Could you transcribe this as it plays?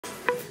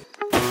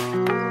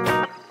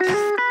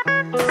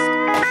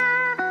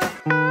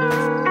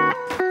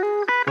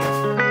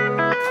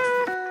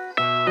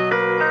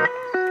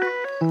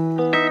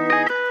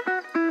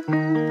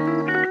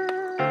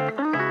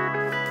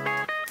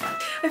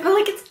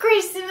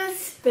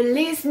Christmas,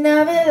 Feliz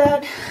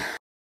Navidad.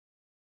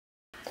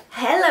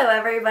 Hello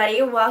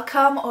everybody,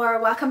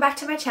 welcome back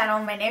to my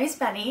channel. My name is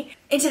Benny.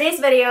 In today's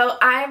video,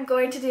 I'm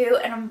going to do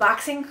an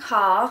unboxing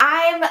haul.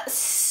 I'm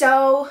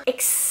so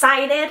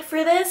excited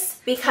for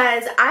this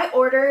because I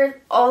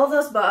ordered all of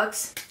those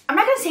books. I'm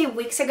not gonna say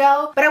weeks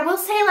ago, but I will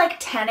say like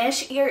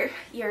 10-ish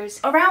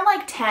years, around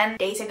like 10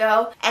 days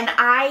ago, and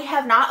I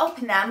have not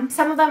opened them.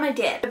 Some of them I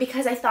did, but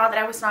because I thought that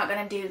I was not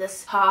gonna do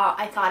this haul,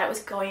 I thought I was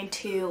going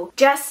to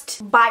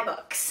just buy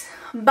books.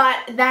 But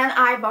then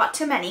I bought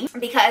too many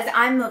because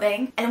I'm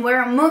moving, and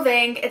where I'm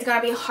moving, it's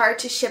gonna be hard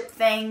to ship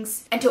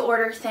things and to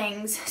order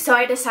things. So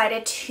I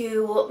decided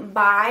to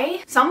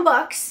buy some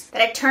books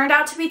that it turned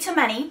out to be too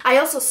many. I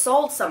also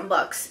sold some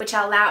books, which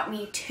allowed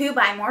me to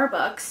buy more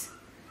books.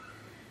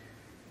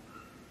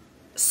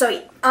 So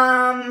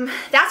yeah,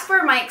 that's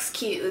for my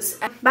excuse.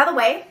 By the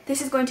way,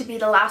 this is going to be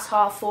the last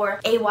haul for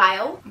a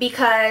while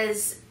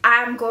because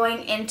I'm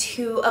going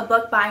into a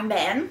book buying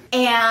ban,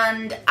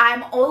 and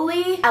I'm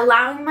only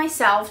allowing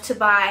myself to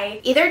buy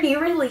either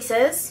new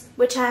releases,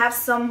 which I have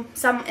some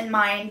in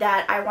mind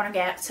that I want to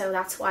get, so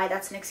that's why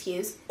that's an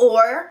excuse,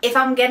 or if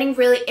I'm getting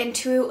really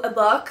into a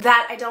book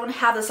that I don't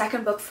have the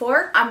second book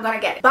for, I'm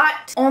gonna get it.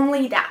 But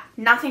only that,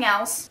 nothing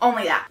else,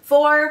 only that,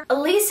 for at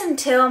least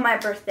until my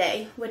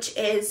birthday, which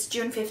is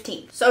June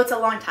 15th. So it's a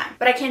long time,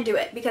 but I can't do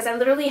it because I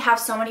literally have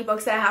so many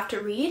books that I have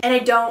to read, and I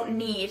don't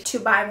need to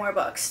buy more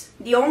books.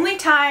 The only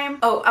time,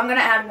 oh, I'm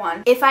gonna add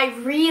one, if I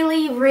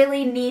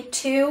really need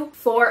to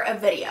for a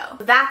video,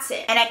 that's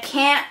it. And I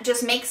can't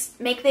just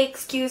make the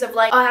excuse of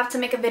like, oh, I have to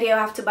make a video, I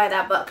have to buy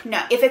that book.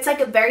 No, if it's like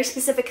a very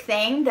specific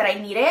thing that I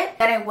need it,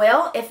 then I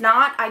will. If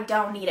not, I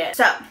don't need it.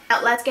 So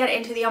now let's get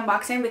into the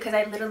unboxing because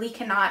I literally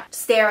cannot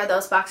stare at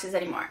those boxes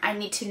anymore. I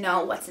need to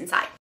know what's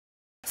inside.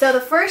 So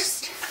the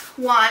first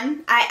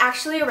one, I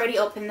actually already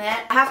opened it.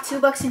 I have two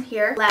books in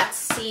here. Let's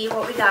see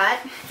what we got.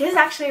 This is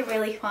actually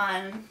really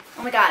fun.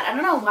 Oh my god, I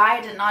don't know why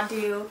I did not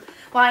do...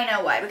 Well, I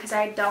know why, because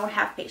I don't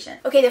have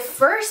patience. Okay, the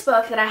first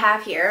book that I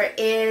have here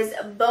is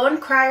Bone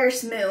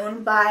Crier's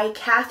Moon by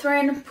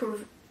Catherine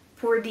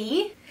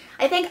Purdy.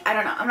 I think, I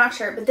don't know, I'm not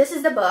sure, but this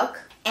is the book.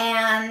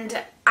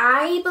 And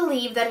I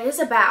believe that it is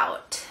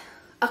about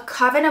a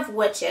coven of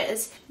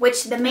witches,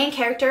 which the main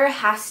character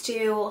has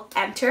to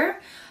enter.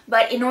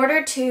 But in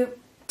order to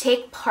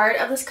take part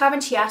of this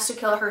coven, she has to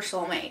kill her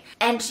soulmate.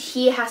 And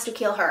he has to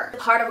kill her.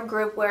 Part of a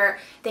group where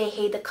they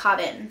hate the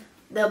coven.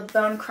 The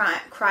Bone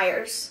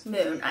Crier's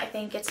Moon, I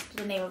think it's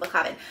the name of the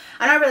coven.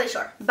 I'm not really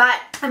sure, but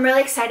I'm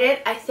really excited.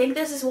 I think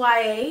this is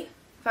YA,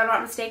 if I'm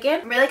not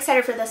mistaken. I'm really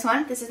excited for this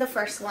one. This is the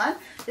first one.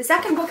 The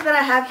second book that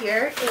I have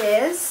here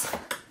is,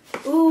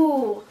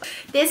 ooh,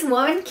 This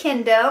Woman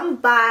Kingdom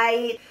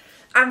by,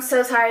 I'm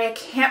so sorry, I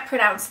can't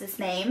pronounce this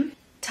name.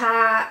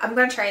 I'm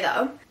gonna try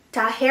though.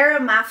 Tahera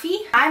Mafi.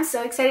 I'm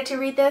so excited to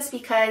read this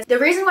because the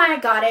reason why I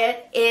got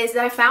it is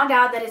that I found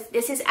out that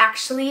this is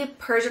actually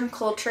Persian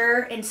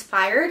culture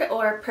inspired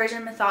or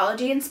Persian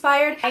mythology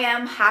inspired. I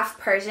am half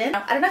Persian.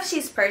 I don't know if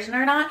she's Persian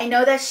or not. I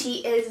know that she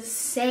is the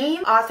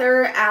same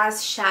author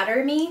as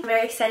Shatter Me. I'm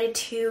very excited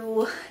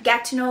to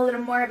get to know a little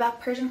more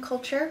about Persian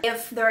culture,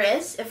 if there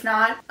is. If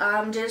not,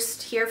 I'm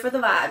just here for the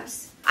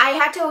vibes. I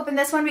had to open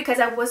this one because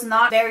I was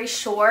not very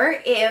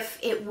sure if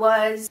it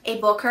was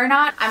a book or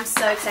not. I'm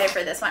so excited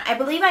for this one. I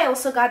believe I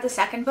also got the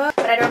second book,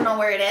 but I don't know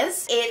where it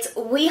is. It's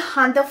We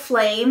Hunt the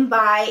Flame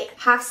by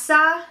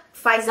Hafsa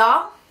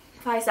Faizal.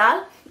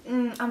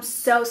 I'm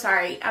so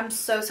sorry. I'm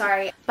so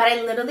sorry. But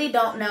I literally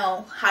don't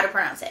know how to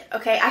pronounce it.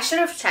 Okay, I should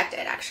have checked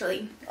it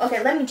actually.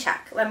 Okay, let me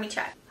check.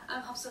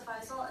 I'm Hafsa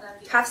Faizal and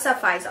I'm Hafsa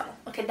Faizal.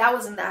 Okay, that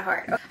wasn't that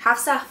hard.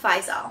 Hafsa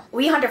Faizal.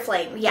 We Hunt a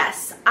Flame.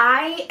 Yes,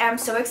 I am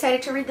so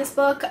excited to read this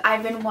book.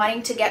 I've been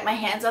wanting to get my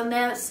hands on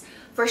this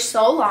for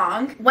so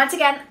long. Once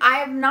again,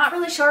 I'm not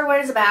really sure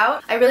what it's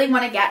about. I really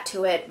want to get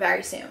to it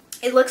very soon.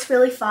 It looks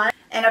really fun,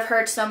 and I've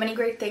heard so many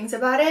great things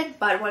about it,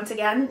 but once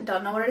again,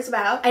 don't know what it's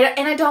about.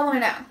 And I don't want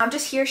to know. I'm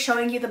just here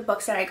showing you the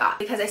books that I got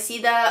because I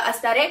see the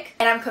aesthetic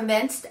and I'm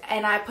convinced,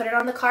 and I put it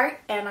on the cart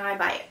and I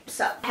buy it.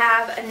 So I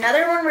have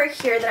another one right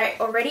here that I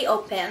already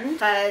opened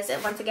because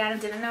once again, I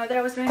didn't know that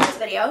I was doing this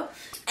video.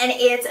 And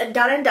it's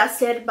Done and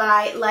Dusted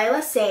by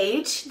Lila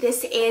Sage.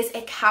 This is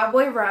a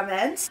cowboy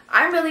romance.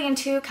 I'm really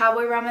into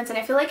cowboy romance, and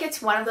I feel like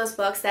it's one of those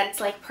books that it's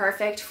like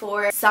perfect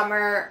for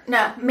summer,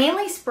 no,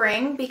 mainly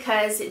spring,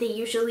 because they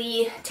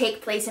usually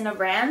take place in a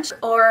ranch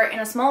or in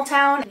a small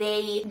town.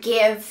 They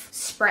give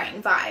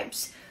spring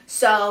vibes.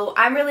 So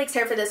I'm really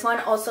excited for this one.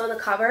 Also, the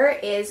cover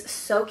is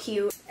so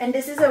cute. And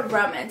this is a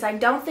romance. I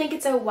don't think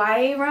it's a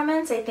YA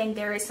romance. I think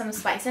there is some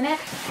spice in it.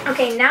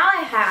 Okay, now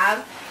I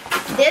have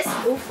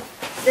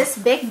this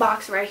big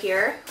box right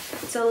here.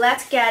 So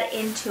let's get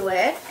into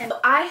it. And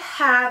I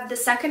have the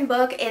second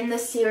book in the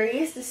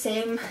series, the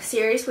same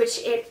series, which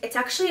it's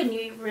actually a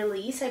new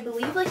release. I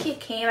believe like it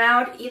came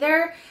out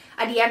either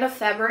at the end of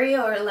February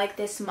or like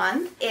this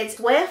month. It's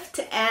Swift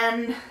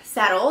and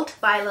Settled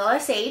by Lil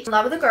S.H.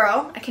 Love of the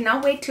girl. I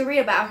cannot wait to read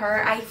about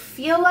her. I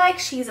feel like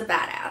she's a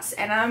badass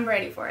and I'm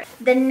ready for it.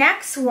 The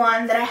next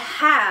one that I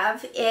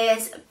have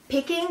is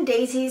Picking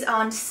Daisies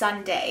on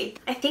Sunday.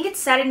 I think it's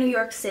set in New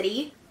York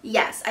City.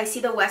 Yes, I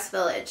see the West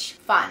Village.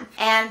 Fun.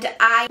 And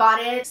I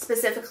bought it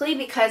specifically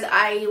because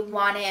I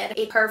wanted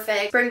a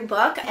perfect spring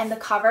book, and the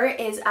cover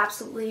is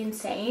absolutely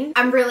insane.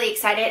 I'm really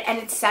excited, and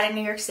it's set in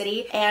New York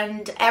City,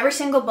 and every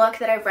single book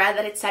that I've read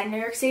that it's set in New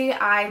York City,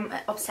 I'm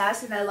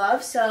obsessed and I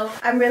love, so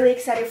I'm really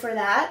excited for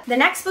that. The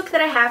next book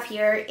that I have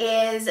here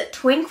is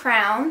Twin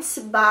Crowns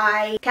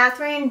by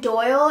Catherine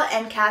Doyle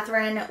and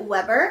Catherine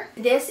Weber.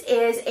 This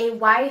is a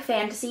YA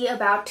fantasy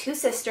about two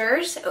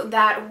sisters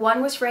that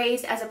one was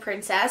raised as a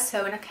princess,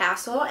 so in a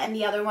castle, and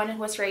the other one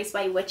was raised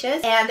by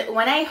witches. And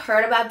when I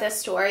heard about this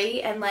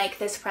story and like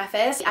this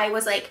preface, I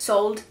was like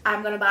sold.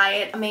 I'm gonna buy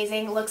it.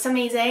 Amazing. Looks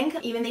amazing.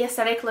 Even the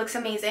aesthetic looks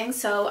amazing,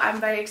 so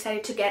I'm very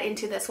excited to get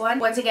into this one.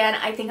 Once again,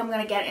 I think I'm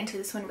gonna get into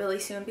this one really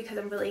soon because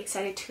I'm really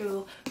excited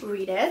to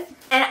read it.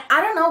 And I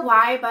don't know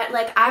why, but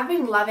like I've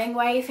been loving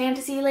YA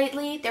fantasy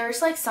lately.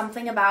 There's like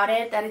something about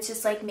it that it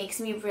just like makes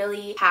me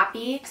really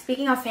happy.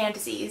 Speaking of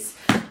fantasies,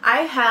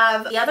 I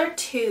have the other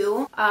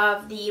two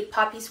of the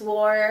Poppy's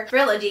War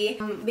trilogy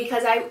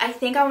because I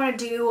think I want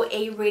to do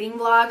a reading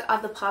vlog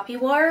of the Poppy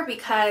War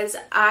because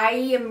I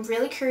am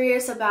really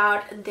curious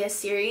about this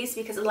series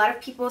because a lot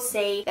of people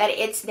say that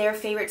it's their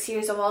favorite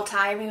series of all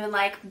time, even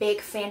like big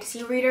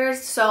fantasy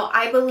readers. So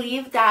I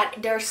believe that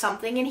there's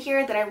something in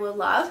here that I will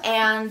love,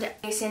 and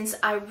since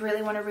I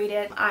really want to read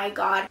it, I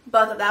got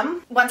both of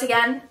them. Once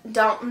again,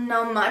 don't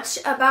know much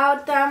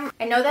about them.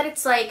 I know that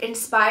it's like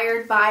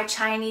inspired by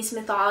Chinese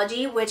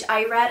mythology, which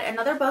I read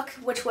another book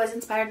which was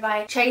inspired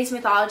by Chinese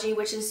mythology,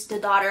 which is the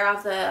daughter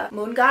of the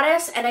moon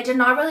goddess, and I did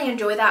not really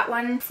enjoy that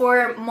one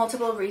for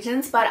multiple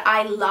reasons, but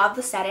I love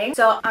the setting,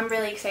 so I'm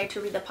really excited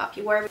to read the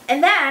Poppy War.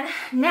 And then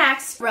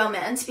next,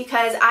 romance,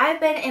 because I've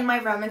been in my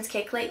romance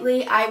kick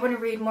lately. I want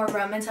to read more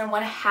romance. I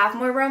want to have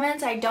more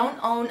romance. I don't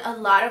own a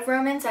lot of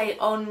romance. I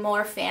own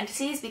more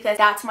fantasies because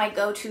that's my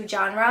go-to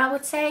genre, I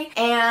would say.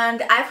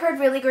 And I've heard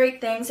really great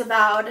things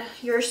about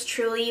Yours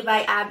Truly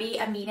by Abby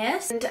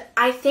Aminis, and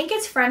I think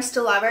it's Friends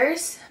to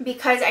Lovers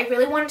because I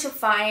really wanted to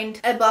find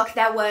a book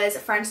that was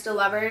Friends to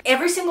Lovers.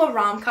 Every single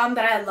rom-com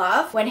that I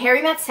love, When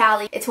Harry Met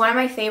Sally, it's one of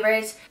my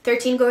favorites.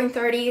 13 Going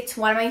 30, it's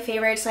one of my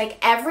favorites. Like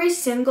every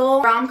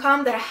single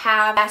rom-com that I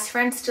have as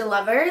Friends to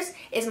Lovers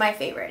is my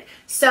favorite.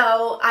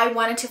 So I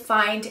wanted to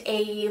find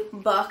a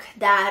book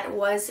that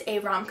was a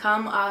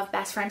rom-com of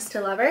Best Friends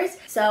to Lovers.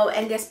 So,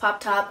 and this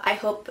popped up. I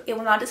hope it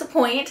will not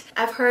disappoint.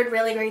 I've heard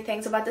really great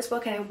things about this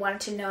book and I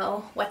wanted to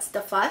know what's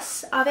the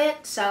fuss of it.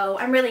 So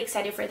I'm really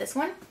excited for this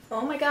one.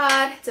 Oh my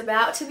god, it's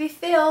about to be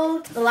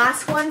filled. The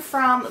last one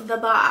from the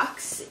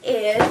box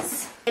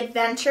is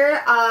Adventure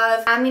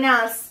of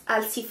Amina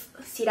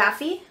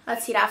Al-Sirafi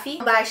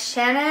by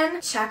Shannon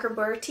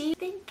Chakraborty, I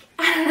think.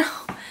 I don't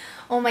know.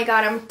 Oh my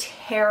god, I'm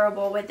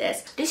terrible with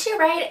this. Did she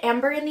write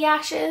Amber in the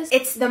Ashes?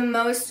 It's the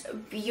most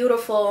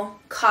beautiful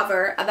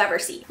cover I've ever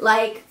seen.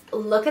 Like,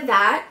 look at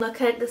that.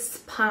 Look at the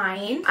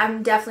spine.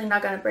 I'm definitely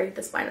not gonna break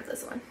the spine of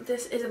this one.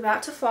 This is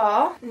about to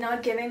fall.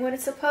 Not giving what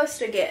it's supposed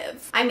to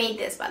give. I made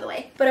this, by the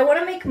way. But I want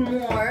to make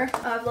more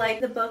of like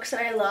the books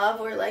that I love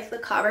or like the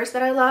covers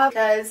that I love,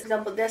 because, for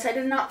example, this I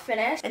did not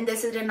finish and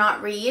this I did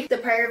not read. The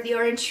Prior of the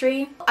Orange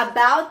Tree.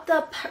 About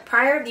the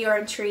Prior of the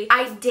Orange Tree,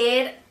 I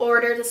did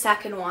order the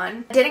second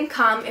one. It didn't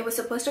come. It was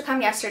supposed to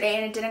come yesterday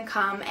and it didn't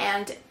come,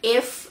 and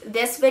if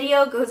this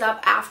video goes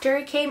up after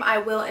it came, I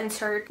will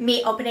insert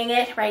me opening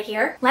it right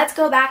here. Let's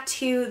go back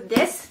to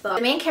this book.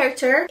 The main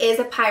character is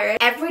a pirate.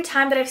 Every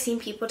time that I've seen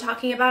people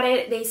talking about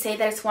it, they say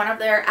that it's one of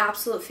their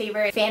absolute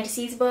favorite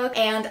fantasies book,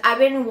 and I've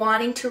been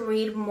wanting to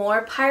read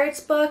more pirates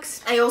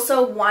books. I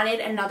also wanted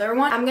another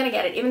one. I'm gonna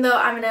get it, even though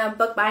I'm in a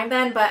book buying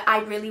ban, but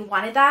I really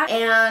wanted that,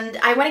 and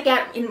I want to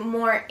get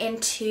more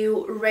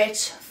into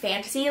rich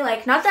fantasy.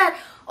 Like, not that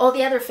all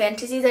the other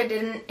fantasies I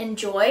didn't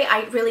enjoy,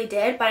 I really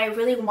did, but I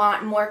really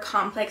want more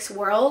complex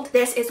world.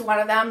 This is one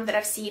of them that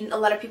I've seen a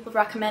lot of people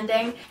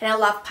recommending, and I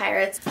love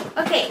pirates.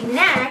 Okay,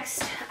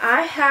 next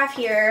I have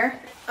here,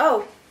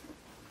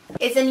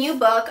 it's a new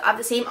book of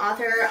the same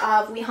author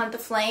of We Hunt the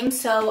Flame.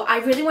 So I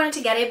really wanted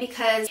to get it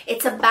because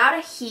it's about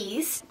a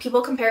heist.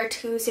 People compare it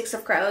to Six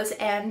of Crows,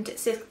 and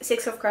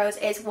Six of Crows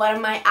is one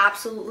of my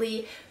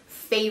absolutely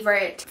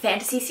favorite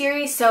fantasy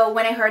series, so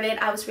when I heard it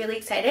I was really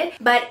excited.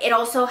 But it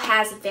also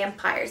has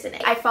vampires in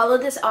it. I follow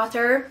this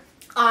author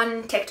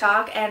on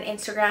TikTok and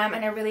Instagram,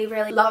 and I really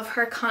love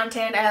her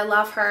content. I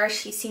love her.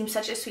 She seems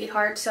such a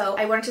sweetheart, so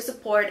I wanted to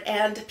support,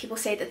 and people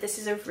say that this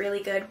is a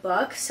really good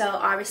book, so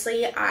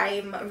obviously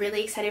I'm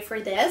really excited for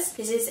this.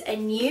 This is a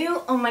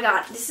new, oh my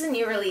god, this is a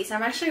new release.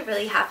 I'm actually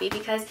really happy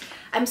because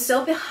I'm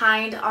so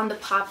behind on the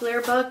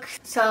popular book,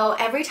 so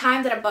every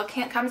time that a book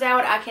comes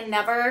out, I can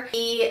never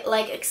be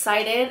like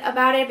excited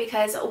about it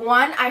because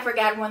one, I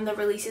forget when the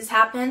releases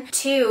happen,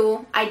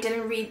 two, I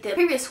didn't read the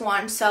previous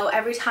one, so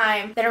every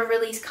time that a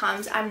release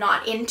comes, I'm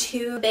not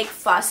into big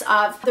fuss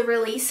of the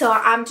release, so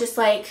I'm just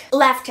like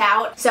left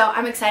out. So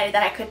I'm excited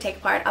that I could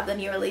take part of the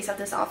new release of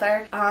this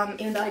author,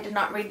 even though I did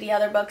not read the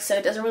other books, so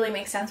it doesn't really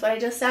make sense what I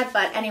just said,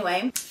 but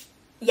anyway,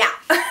 yeah.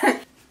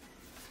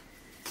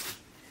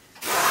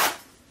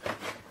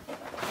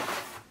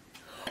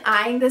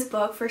 Eyeing this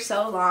book for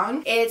so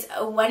long. It's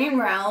When in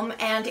Rome,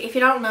 and if you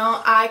don't know,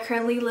 I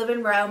currently live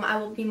in Rome. I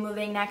will be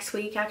moving next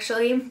week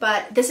actually,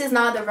 but this is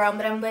not the Rome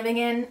that I'm living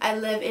in. I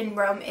live in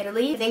Rome,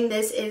 Italy. I think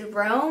this is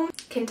Rome,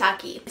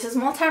 Kentucky. It's a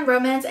small town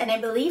romance, and I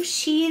believe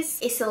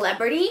she's a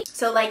celebrity,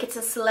 so like it's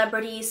a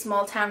celebrity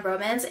small town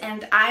romance,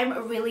 and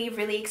I'm really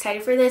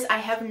excited for this. I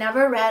have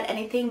never read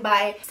anything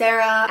by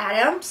Sarah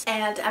Adams,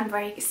 and I'm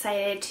very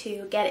excited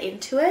to get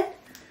into it.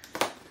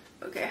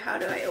 Okay, how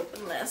do I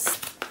open this?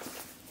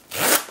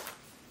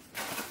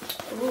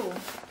 Ooh,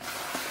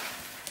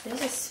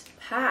 this is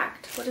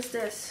packed. What is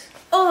this?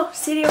 Oh,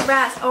 City of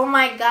Brass. Oh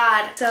my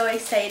god, so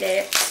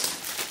excited.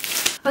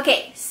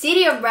 Okay,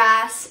 City of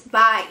Brass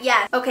by,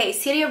 yes. Okay,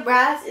 City of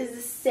Brass is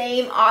the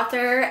same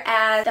author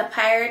as the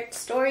pirate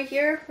story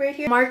here, right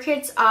here.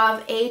 Markets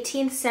of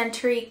 18th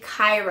century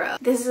Cairo.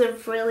 This is a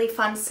really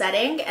fun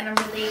setting, and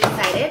I'm really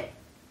excited.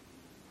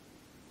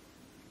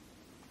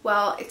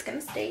 Well, it's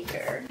gonna stay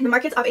here. In the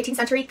markets of 18th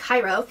century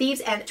Cairo,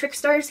 thieves and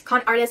tricksters,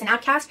 con artists and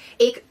outcasts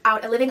eke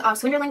out a living of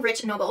swindling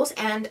rich nobles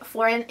and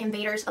foreign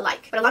invaders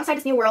alike. But alongside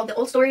this new world, the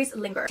old stories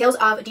linger. Tales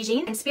of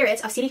Dijin and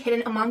spirits of city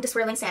hidden among the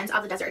swirling sands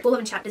of the desert, full of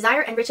enchantment,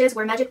 desire and riches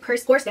where magic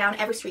pours down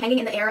every street, hanging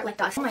in the air like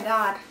dust. Oh my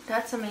god,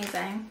 that's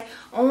amazing.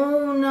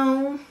 Oh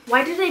no.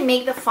 Why did they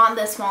make the font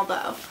this small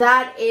though?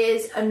 That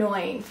is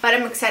annoying. But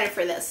I'm excited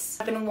for this.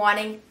 I've been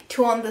wanting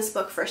to own this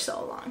book for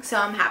so long, so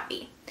I'm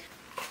happy.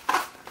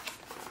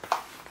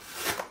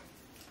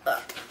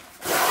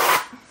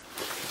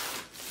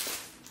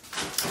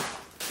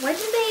 Why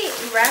did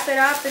they wrap it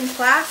up in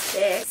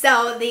plastic?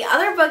 So the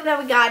other book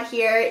that we got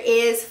here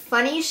is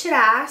Funny You Should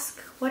Ask.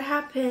 What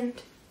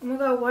happened? Oh my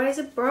god, why is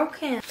it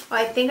broken? Oh,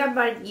 I think I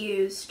bought it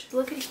used.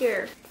 Look at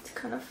here. It's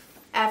kind of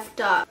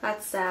effed up.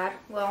 That's sad.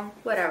 Well,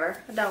 whatever.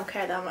 I don't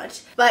care that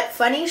much. But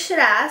Funny You Should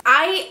Ask.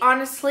 I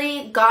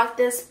honestly got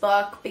this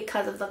book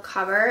because of the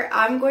cover.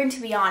 I'm going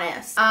to be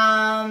honest.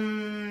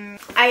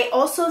 I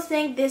also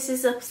think this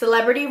is a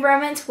celebrity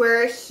romance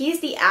where he's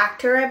the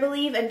actor, I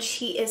believe, and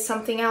she is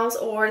something else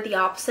or the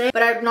opposite.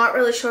 But I'm not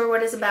really sure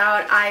what it's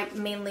about. I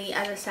mainly,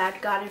 as I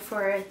said, got it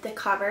for the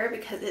cover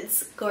because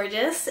it's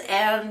gorgeous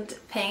and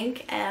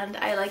pink and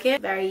I like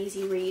it. Very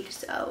easy read,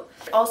 so.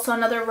 Also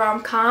another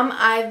rom-com.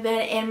 I've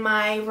been in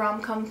my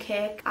rom-com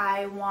kick.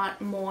 I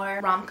want more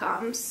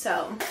rom-coms,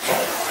 so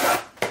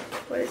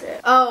what is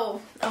it?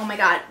 Oh my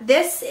god,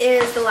 this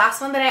is the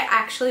last one that I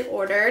actually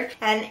ordered,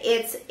 and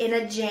it's In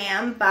a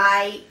Jam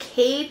by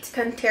Kate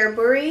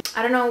Canterbury.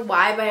 I don't know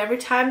why, but every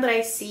time that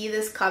I see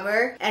this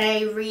cover and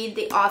I read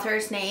the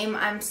author's name,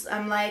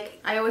 I'm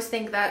like, I always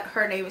think that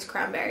her name is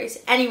Cranberries.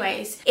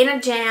 Anyways, In a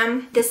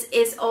Jam, this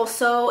is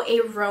also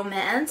a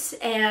romance,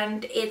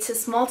 and it's a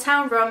small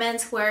town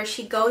romance where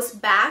she goes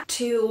back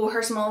to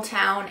her small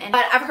town,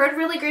 but I've heard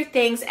really great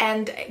things,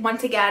 and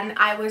once again,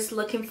 I was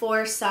looking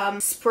for some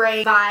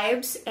spring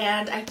vibes,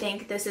 and I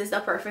think this is the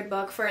perfect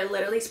book for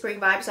literally spring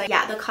vibes. So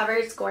yeah, the cover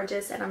is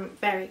gorgeous, and I'm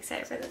very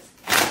excited for this.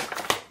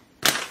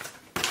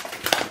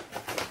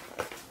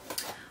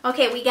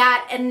 Okay, we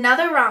got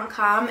another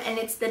rom-com, and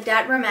it's The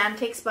Dead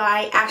Romantics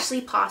by Ashley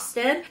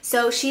Poston.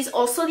 So she's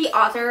also the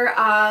author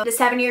of The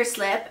 7-Year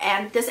Slip,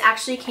 and this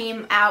actually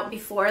came out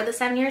before The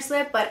 7-Year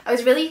Slip, but I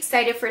was really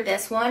excited for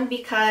this one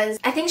because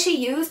I think she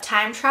used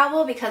time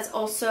travel, because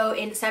also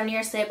in The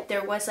 7-Year Slip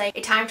there was like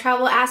a time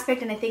travel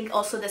aspect, and I think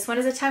also this one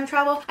is a time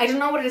travel. I don't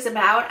know what it is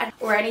about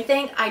or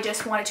anything. I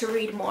just wanted to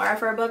read more of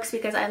her books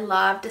because I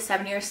loved The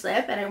 7-Year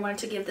Slip and I wanted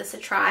to give this a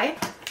try.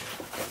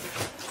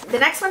 The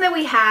next one that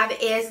we have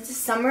is The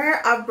Summer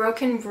of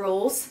Broken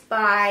Rules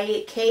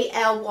by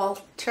K.L.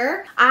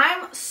 Walter.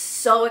 I'm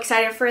so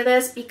excited for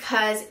this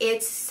because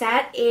it's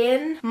set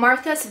in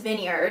Martha's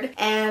Vineyard,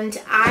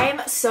 and I'm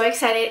so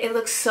excited. It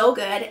looks so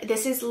good.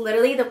 This is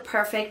literally the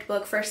perfect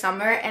book for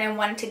summer, and I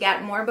wanted to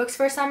get more books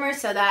for summer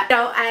so that, you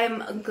know,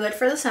 I'm good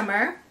for the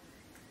summer.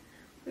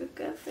 We're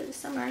good for the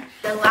summer.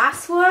 The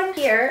last one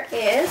here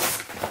is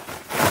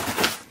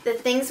The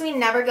Things We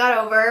Never Got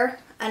Over,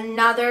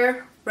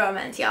 another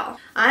romance, y'all.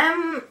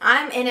 I'm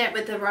in it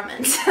with the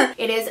romance.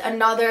 It is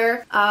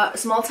another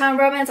small town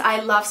romance. I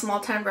love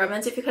small town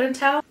romance, if you couldn't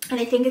tell, and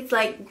I think it's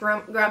like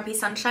Grumpy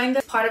Sunshine.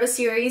 That's part of a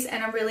series,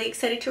 and I'm really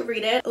excited to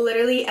read it.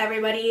 Literally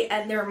everybody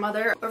and their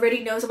mother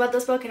already knows about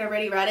this book and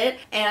already read it,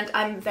 and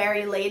I'm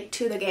very late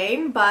to the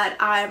game, but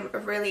I'm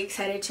really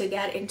excited to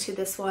get into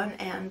this one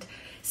and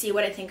see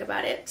what I think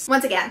about it.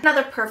 Once again,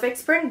 another perfect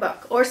spring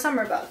book or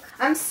summer book.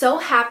 I'm so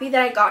happy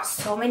that I got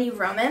so many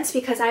romance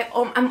because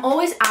I'm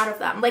always out of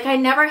them. Like I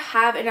never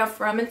have enough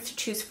romance to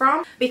choose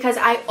from because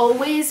I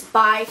always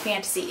buy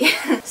fantasy.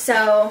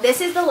 So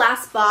this is the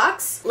last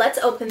box. Let's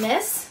open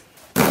this.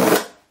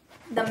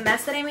 The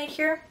mess that I made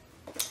here,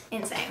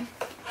 insane.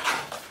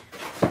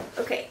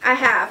 Okay, I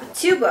have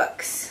 2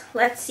 books.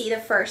 Let's see the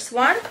first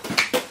one.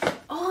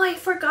 Oh, I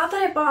forgot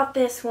that I bought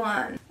this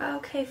one.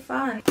 Okay,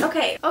 fun.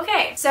 Okay.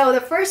 So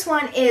the first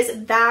one is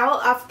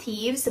Vows of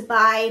Thieves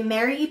by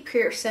Mary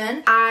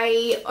Pearson.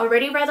 I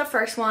already read the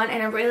first one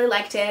and I really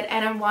liked it,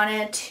 and I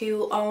wanted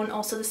to own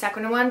also the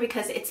second one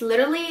because it's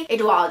literally a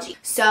duology.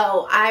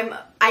 So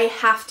I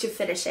have to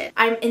finish it.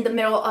 I'm in the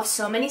middle of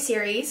so many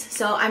series,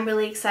 so I'm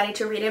really excited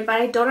to read it,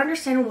 but I don't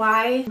understand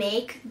why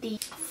make the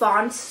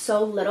fonts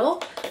so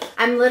little.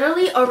 I'm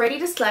literally already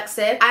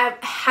dyslexic. I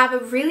have a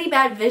really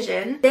bad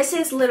vision. This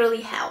is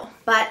literally hell,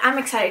 but I'm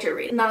excited to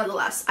read it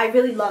nonetheless. I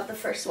really love the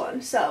first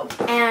one. So,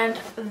 and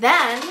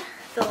then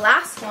the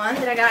last one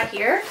that I got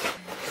here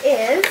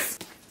is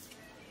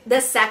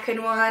the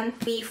second one,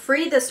 Be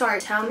Free the Star.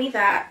 Tell me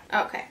that.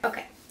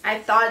 Okay. I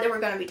thought they were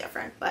gonna be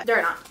different, but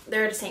they're not.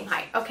 They're the same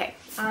height. Okay,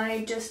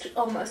 I just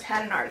almost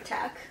had an heart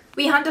attack.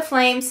 We Hunt the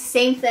Flames,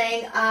 same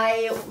thing.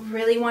 I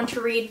really want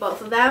to read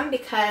both of them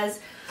because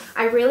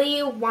I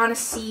really want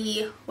to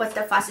see what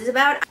the fuss is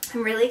about.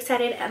 I'm really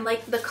excited, and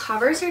like the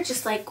covers are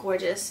just like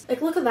gorgeous.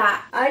 Like look at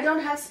that. I don't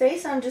have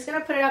space, so I'm just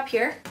gonna put it up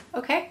here.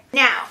 Okay,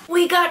 now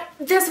we got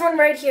this one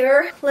right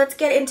here. Let's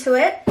get into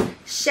it,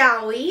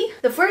 shall we?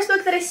 The first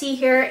book that I see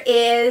here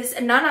is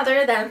none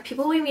other than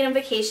People We Meet on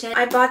Vacation.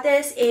 I bought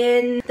this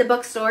in the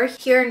bookstore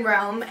here in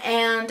Rome,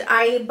 and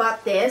I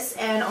bought this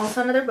and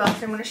also another book.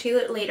 I'm going to show you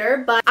it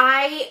later, but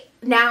I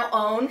now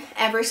own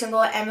every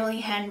single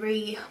Emily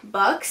Henry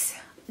books.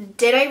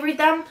 Did I read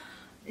them?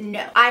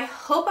 No. I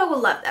hope I will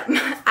love them.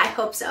 I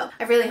hope so.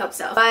 I really hope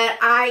so. But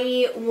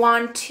I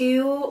want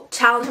to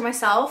challenge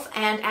myself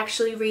and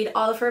actually read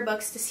all of her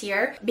books this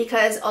year,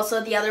 because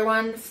also the other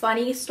one,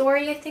 Funny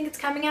Story, I think it's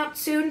coming out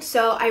soon.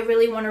 So I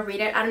really want to read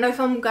it. I don't know if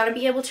I'm gonna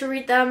be able to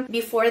read them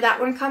before that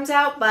one comes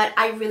out, but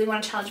I really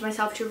want to challenge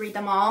myself to read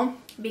them all,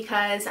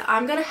 because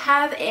I'm gonna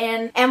have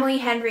an Emily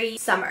Henry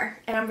summer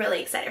and I'm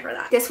really excited for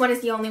that. This one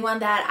is the only one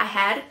that I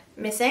had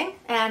missing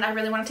and I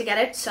really wanted to get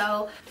it,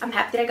 so I'm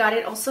happy that I got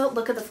it. Also,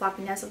 look at the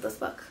floppiness of this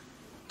book.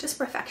 Just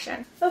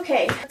perfection.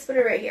 Okay, let's put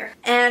it right here.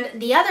 And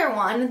the other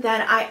one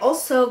that I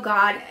also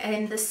got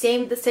in the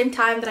same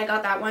time that I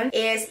got that one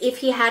is If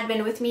He Had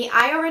Been With Me.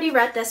 I already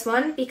read this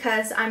one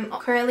because I'm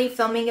currently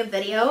filming a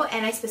video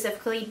and I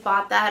specifically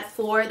bought that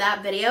for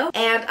that video.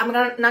 And I'm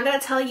not gonna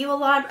tell you a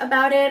lot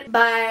about it,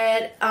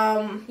 but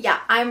yeah,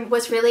 I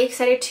was really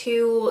excited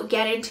to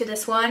get into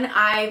this one.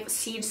 I've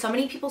seen so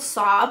many people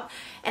sob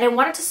and I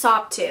wanted to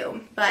sob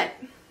too, but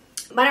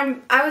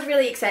I was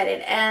really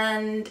excited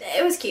and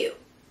it was cute.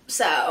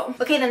 So,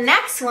 okay, the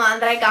next one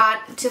that I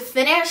got to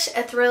finish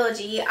a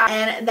trilogy,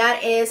 and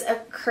that is A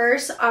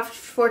Curse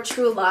for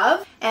True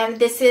Love. And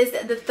this is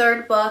the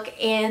third book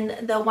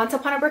in the Once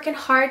Upon a Broken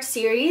Heart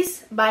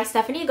series by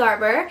Stephanie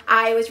Garber.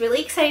 I was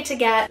really excited to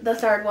get the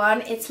third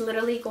one. It's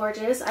literally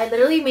gorgeous. I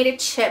literally made a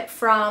chip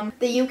from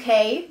the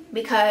UK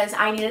because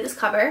I needed this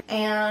cover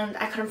and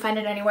I couldn't find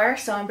it anywhere.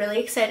 So I'm really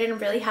excited and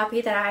really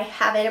happy that I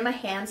have it in my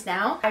hands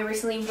now. I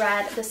recently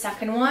read the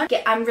second one.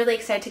 I'm really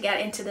excited to get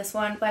into this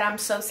one, but I'm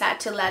so sad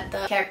to let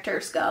the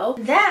characters go.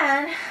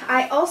 Then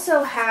I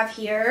also have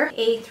here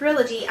a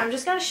trilogy. I'm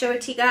just gonna show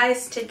it to you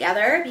guys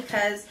together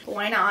because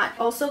why not?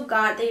 Also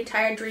got the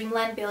entire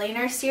Dreamland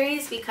Billionaire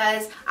series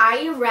because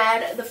I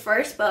read the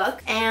first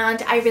book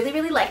and I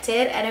really liked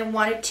it, and I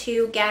wanted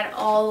to get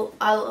all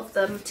of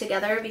them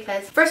together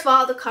because first of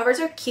all, the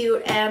covers are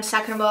cute, and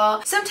second of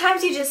all,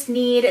 sometimes you just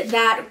need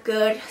that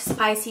good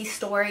spicy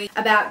story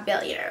about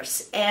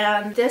billionaires,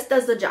 and this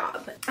does the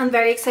job. I'm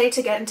very excited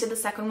to get into the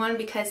second one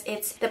because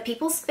it's the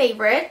people's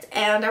favorite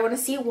and I want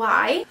to see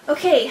why.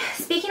 Okay,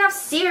 speaking of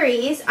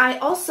series, I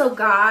also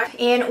got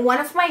in one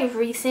of my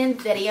recent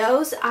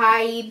videos,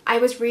 I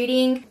was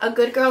reading A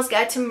Good Girl's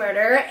Guide to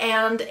Murder,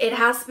 and it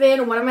has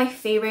been one of my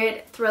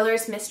favorite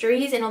thrillers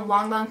mysteries in a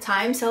long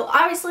time. So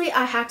obviously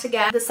I had to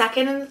get the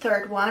second and the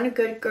third one,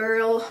 Good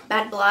Girl,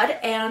 Bad Blood,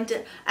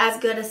 and As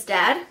Good as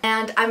Dead.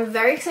 And I'm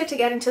very excited to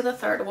get into the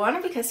third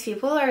one because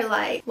people are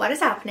like, what is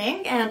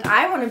happening? And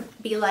I want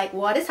to be like,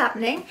 what is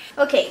happening?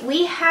 Okay,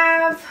 we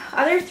have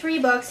other 3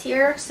 books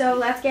here, so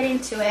let's get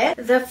into it.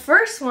 The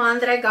first one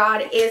that I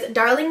got is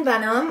Darling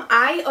Venom.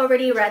 I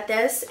already read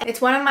this.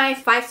 It's one of my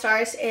 5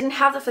 stars. It didn't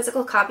have the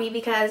physical copy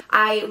because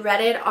I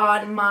read it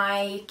on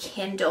my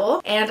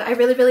Kindle and I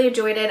really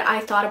enjoyed it. I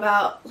thought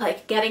about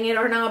like getting it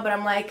or not, but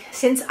I'm like,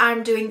 since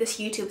I'm doing this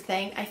YouTube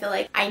thing, I feel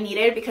like I need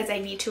it because I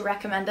need to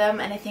recommend them,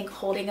 and I think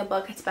holding a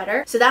book is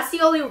better. So that's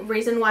the only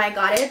reason why I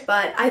got it,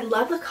 but I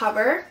love the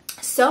cover.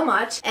 so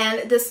much,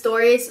 and the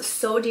story is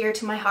so dear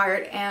to my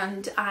heart,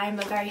 and I'm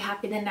very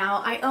happy that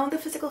now I own the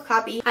physical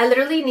copy. I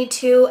literally need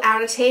to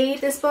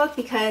annotate this book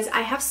because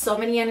I have so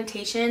many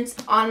annotations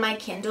on my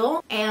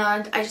Kindle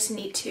and I just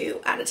need to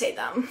annotate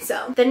them.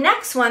 So the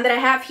next one that I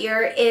have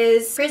here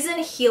is Prison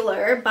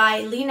Healer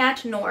by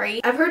Lynette Nori.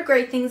 I've heard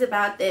great things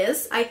about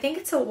this. I think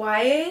it's a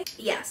YA.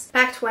 Yes,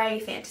 packed YA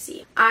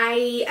fantasy.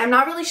 I am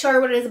not really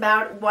sure what it is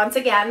about once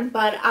again,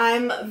 but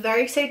I'm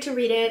very excited to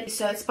read it.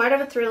 So it's part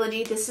of a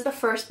trilogy. This is the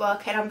first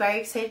book and I'm very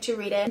excited to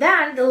read it.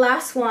 Then the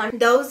last one,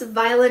 Those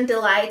Violent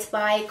Delights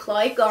by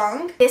Chloe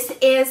Gong. This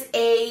is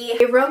a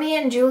Romeo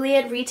and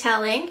Juliet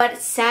retelling, but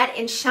it's set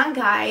in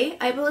Shanghai,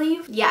 I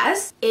believe.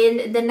 Yes,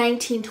 in the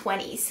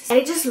 1920s. And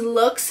it just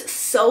looks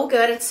so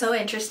good. It's so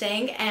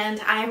interesting and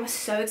I'm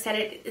so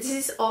excited. This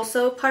is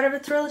also part of a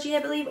trilogy, I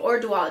believe, or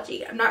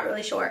duology. I'm not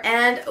really sure.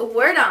 And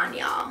we're done,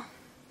 y'all.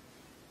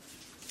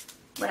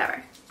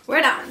 Whatever.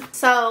 We're done.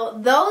 So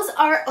those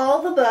are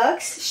all the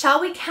books.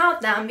 Shall we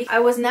count them? I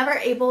was never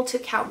able to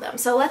count them.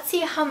 So let's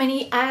see how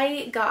many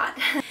I got.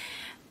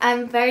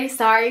 I'm very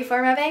sorry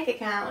for my bank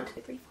account.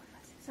 3, 4,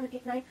 5, 6, 7,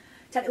 8, 9,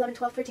 10, 11,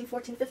 12, 13,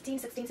 14, 15,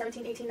 16,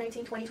 17, 18,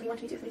 19, 20, 21,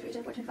 22, 23,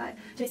 24, 25,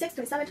 26,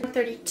 27,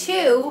 28,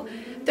 32,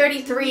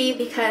 33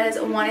 because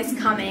one is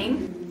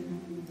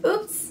coming.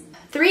 Oops.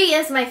 3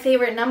 is my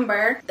favorite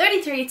number.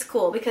 33 is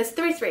cool because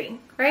 3,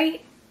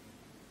 right?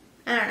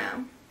 I don't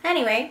know.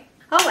 Anyway,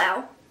 oh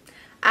well.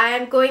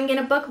 I'm going in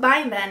a book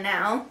buying ban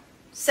now,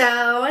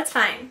 so it's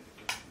fine.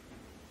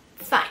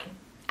 It's fine.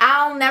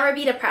 I'll never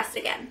be depressed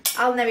again.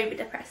 I'll never be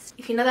depressed.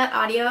 If you know that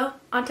audio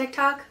on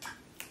TikTok,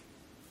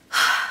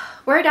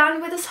 we're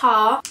done with this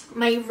haul.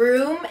 My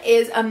room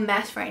is a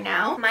mess right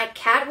now. My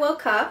cat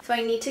woke up, so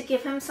I need to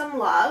give him some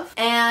love.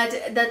 And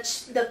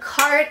the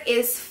cart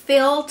is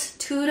filled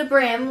to the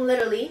brim,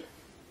 literally.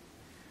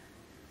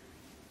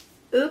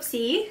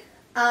 Oopsie.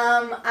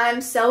 I'm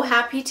so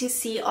happy to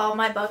see all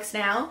my books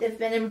now. They've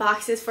been in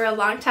boxes for a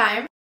long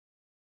time.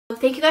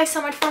 Thank you guys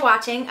so much for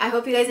watching. I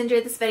hope you guys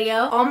enjoyed this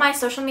video. All my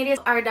social medias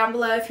are down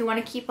below if you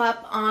want to keep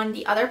up on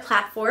the other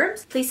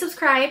platforms. Please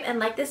subscribe and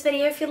like this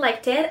video if you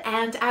liked it,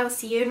 and I will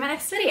see you in my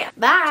next video.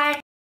 Bye!